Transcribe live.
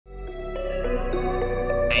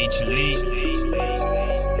AHElite.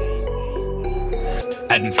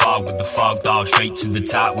 Adding fog with the Fogdog, straight to the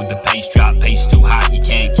top with the pace drop. Pace too hot, you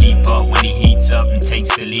can't keep up when he heats up and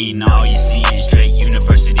takes the lead. Now all you see is Drake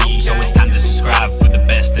University. So it's time to subscribe for the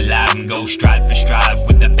best alive and go stride for stride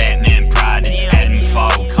with the Batman pride. It's Adding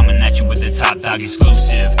Fog coming at you with the Top Dog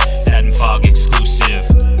exclusive. It's Adding Fog exclusive.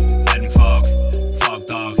 Adding Fog,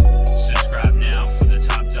 Fogdog. Subscribe now for the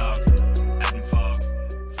Top Dog. Adding Fog,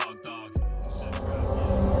 Fogdog.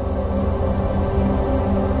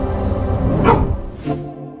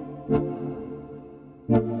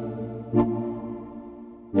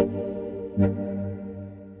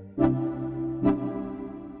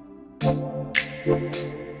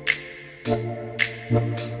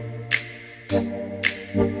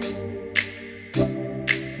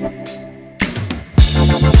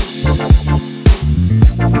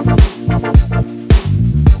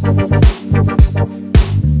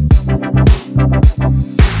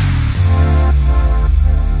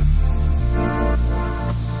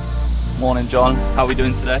 Morning, John. How are we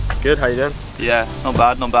doing today? Good, how you doing? Yeah, not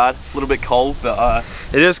bad, not bad. A little bit cold, but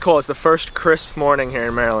it is cold. It's the first crisp morning here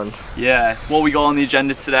in Maryland. Yeah. What we got on the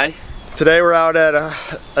agenda today? Today we're out at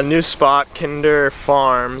a new spot, Kinder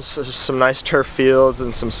Farms. There's some nice turf fields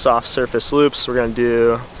and some soft surface loops. We're gonna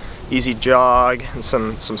do easy jog and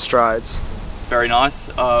some strides. Very nice.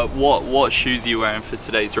 What shoes are you wearing for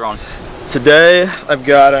today's run? Today I've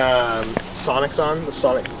got Sonics on, the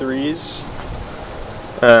Sonic 3s.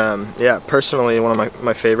 Yeah, personally one of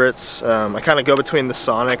my favorites. I kind of go between the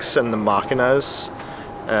Sonics and the Machinas,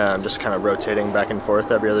 just kind of rotating back and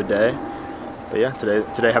forth every other day. But yeah,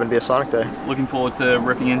 today happened to be a Sonic day. Looking forward to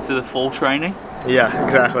ripping into the full training. Yeah,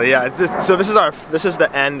 exactly. Yeah, so this is the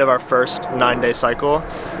end of our first 9-day cycle.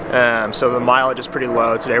 So the mileage is pretty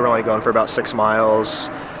low. Today we're only going for about 6 miles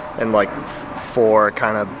and like 4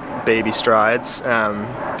 kind of baby strides,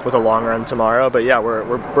 with a long run tomorrow. But yeah,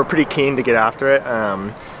 we're pretty keen to get after it.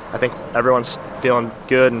 I think everyone's feeling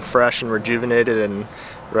good and fresh and rejuvenated and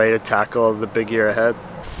ready to tackle the big year ahead.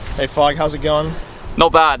 Hey Fog, how's it going?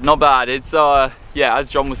 Not bad, not bad. It's yeah, as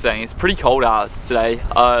John was saying, it's pretty cold out today.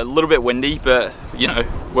 A little bit windy, but you know,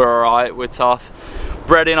 we're alright, we're tough.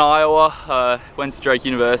 Bred in Iowa, went to Drake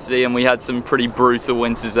University, and we had some pretty brutal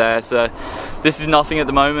winters there, so this is nothing at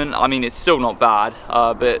the moment. I mean, it's still not bad,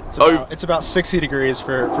 but it's about 60 degrees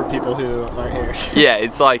for people who aren't here. Yeah,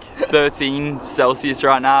 it's like 13 Celsius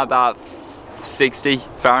right now, about 60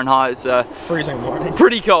 Fahrenheit, so freezing morning.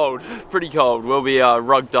 Pretty cold, pretty cold. We'll be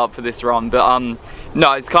rugged up for this run, but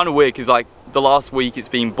no, it's kind of weird because like the last week it's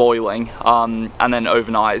been boiling, and then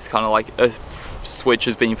overnight it's kind of like a switch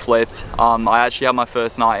has been flipped. I actually had my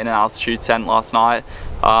first night in an altitude tent last night.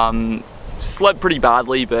 Slept pretty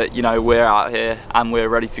badly, but you know, we're out here and we're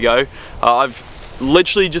ready to go. I've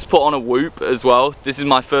literally just put on a Whoop as well. This is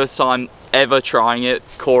my first time ever trying it.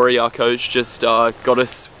 Corey, our coach, just got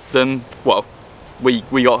us them. Well, we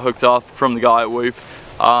got hooked up from the guy at Whoop,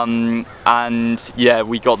 and yeah,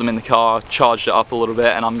 we got them in the car, charged it up a little bit,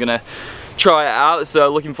 and I'm gonna try it out,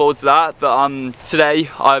 so looking forward to that. But today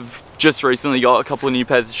I've just recently got a couple of new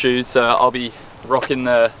pairs of shoes, so I'll be rocking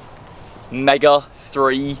the Mega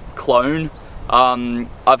 3 clone.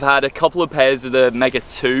 I've had a couple of pairs of the Mega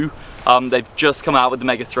 2. They've just come out with the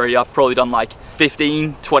Mega 3. I've probably done like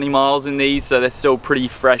 15-20 miles in these, so they're still pretty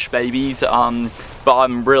fresh babies, but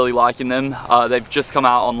I'm really liking them. They've just come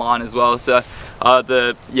out online as well, so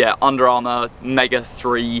the Under Armour Mega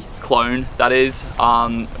 3 clone, that is.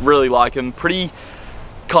 Really like them. Pretty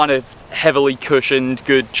kind of heavily cushioned,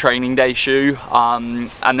 good training day shoe, and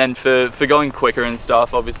then for going quicker and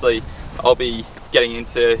stuff, obviously I'll be getting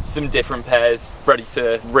into some different pairs, ready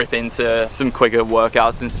to rip into some quicker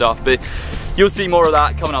workouts and stuff, but you'll see more of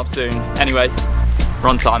that coming up soon. Anyway,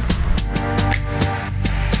 run time.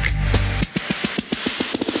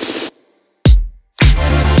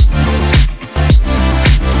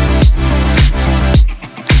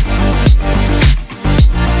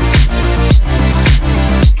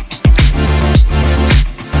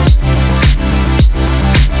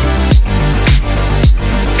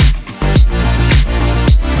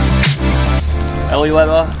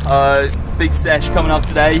 Big sesh coming up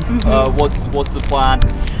today. What's the plan?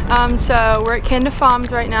 So we're at Kinder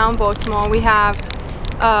Farms right now in Baltimore. We have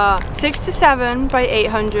 6 to 7 by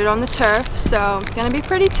 800 on the turf, so it's gonna be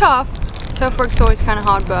pretty tough. Turf work's always kind of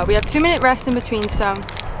hard, but we have 2-minute rest in between, so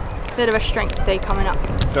bit of a strength day coming up.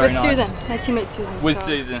 Very nice. Susan, my teammate Susan. With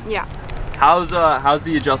Susan. Yeah. How's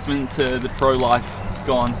the adjustment to the pro life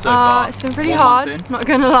gone so far? It's been pretty hard, not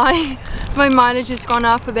gonna lie. My mileage has gone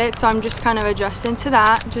up a bit, so I'm just kind of adjusting to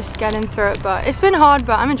that, just getting through it. But it's been hard,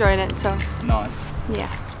 but I'm enjoying it, so. Nice. Yeah.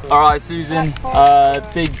 Alright, Susan,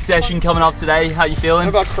 big session coming up today. How you feeling?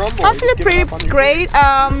 What about crumble? I'm feeling pretty great.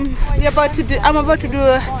 I'm about to do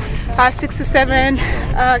 6 to 7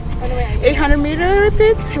 800-meter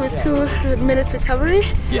repeats with 2 minutes recovery.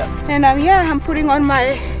 Yeah. And yeah, I'm putting on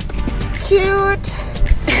my cute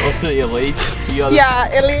What's the Elite? You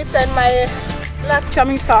got Elite and my black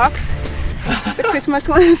chumming socks. The Christmas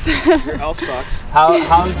ones. Your elf socks.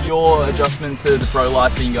 How's your adjustment to the pro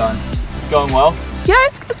life been going? Going well? Yeah,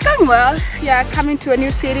 it's going well. Yeah, coming to a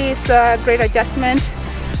new city is a great adjustment.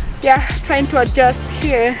 Yeah, trying to adjust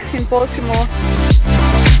here in Baltimore.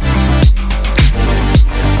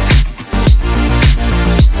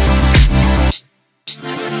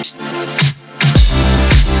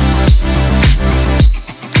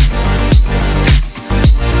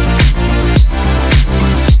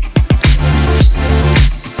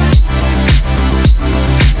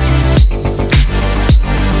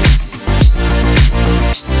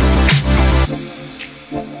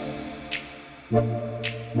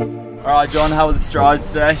 Alright John, how were the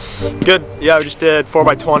strides today? Good. Yeah, we just did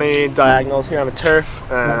 4x20 diagonals here on the turf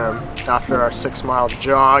after our 6-mile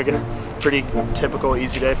jog. Pretty typical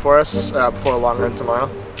easy day for us before a long run tomorrow.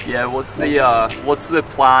 Yeah, what's the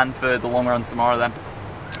plan for the long run tomorrow then?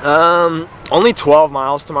 Only 12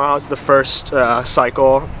 miles tomorrow. It's the first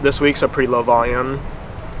cycle this week, so pretty low volume.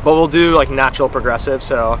 But we'll do like natural progressive,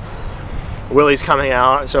 so Willie's coming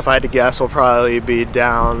out, so if I had to guess, we'll probably be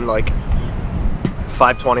down like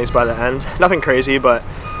 5:20s by the end. Nothing crazy, but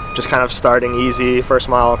just kind of starting easy. First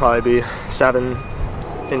mile will probably be 7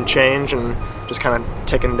 and change, and just kind of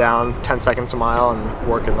ticking down 10 seconds a mile and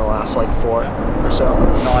working the last like 4 or so.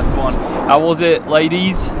 Nice one. How was it,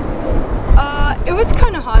 ladies? It was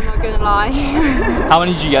kind of hard, not gonna lie. How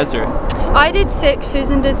many did you get through? I did 6,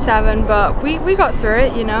 Susan did 7, but we got through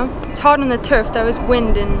it, you know. It's hard on the turf, there was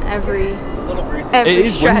wind in every It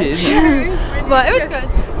is stretch. windy, isn't it? But it was good.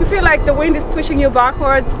 You feel like the wind is pushing you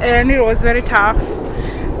backwards, and it was very tough.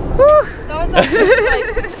 Whew. That was our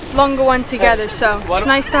first, like, longer one together, so it's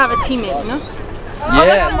nice to have a teammate, you know?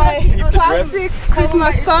 Yeah. My classic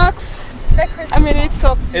Christmas socks. I mean, it's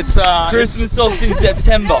Christmas socks in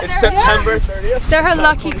September. It's September 30th. They're her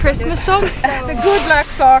lucky Christmas socks. the good black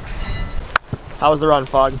socks. How was the run,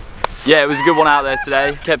 Fog? Yeah, it was a good one out there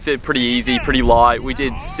today. Kept it pretty easy, pretty light. We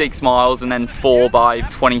did 6 miles and then 4 by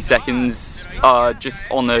 20 seconds just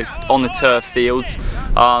on the turf fields.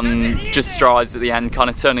 Just strides at the end, kind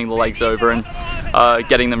of turning the legs over and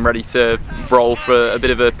getting them ready to roll for a bit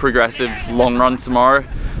of a progressive long run tomorrow.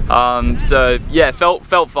 So yeah,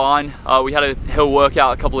 felt fine. We had a hill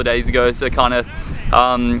workout a couple of days ago, so kind of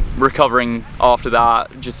recovering after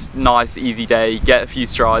that. Just nice easy day, get a few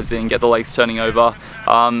strides in, get the legs turning over.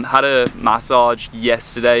 Had a massage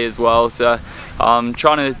yesterday as well, so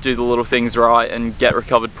trying to do the little things right and get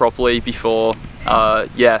recovered properly before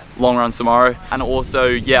yeah, long run tomorrow. And also,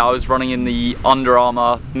 yeah, I was running in the Under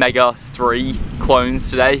Armour Mega 3 clones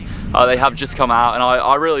today. They have just come out and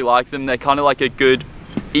I really like them. They're kind of like a good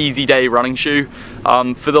easy day running shoe.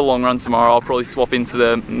 For the long run tomorrow, I'll probably swap into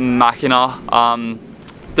the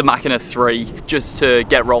Machina 3 just to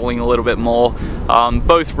get rolling a little bit more.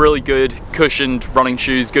 Both really good cushioned running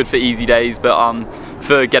shoes, good for easy days, but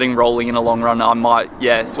for getting rolling in a long run, I might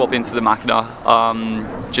swap into the Machina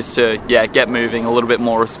just to get moving, a little bit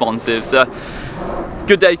more responsive. So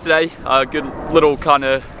good day today, good little kind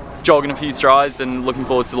of jogging a few strides and looking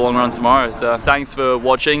forward to the long run tomorrow. So thanks for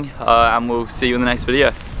watching and we'll see you in the next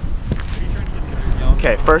video.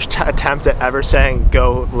 Okay, first attempt at ever saying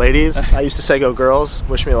go ladies. I used to say go girls.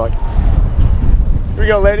 Wish me luck. Here we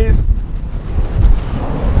go, ladies.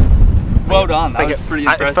 Well done, that was pretty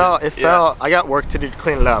impressive. It felt, I got work to do to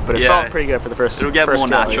clean it up, but it felt pretty good for the first. It'll get more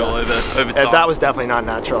natural over time. That was definitely not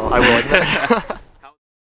natural, I will admit.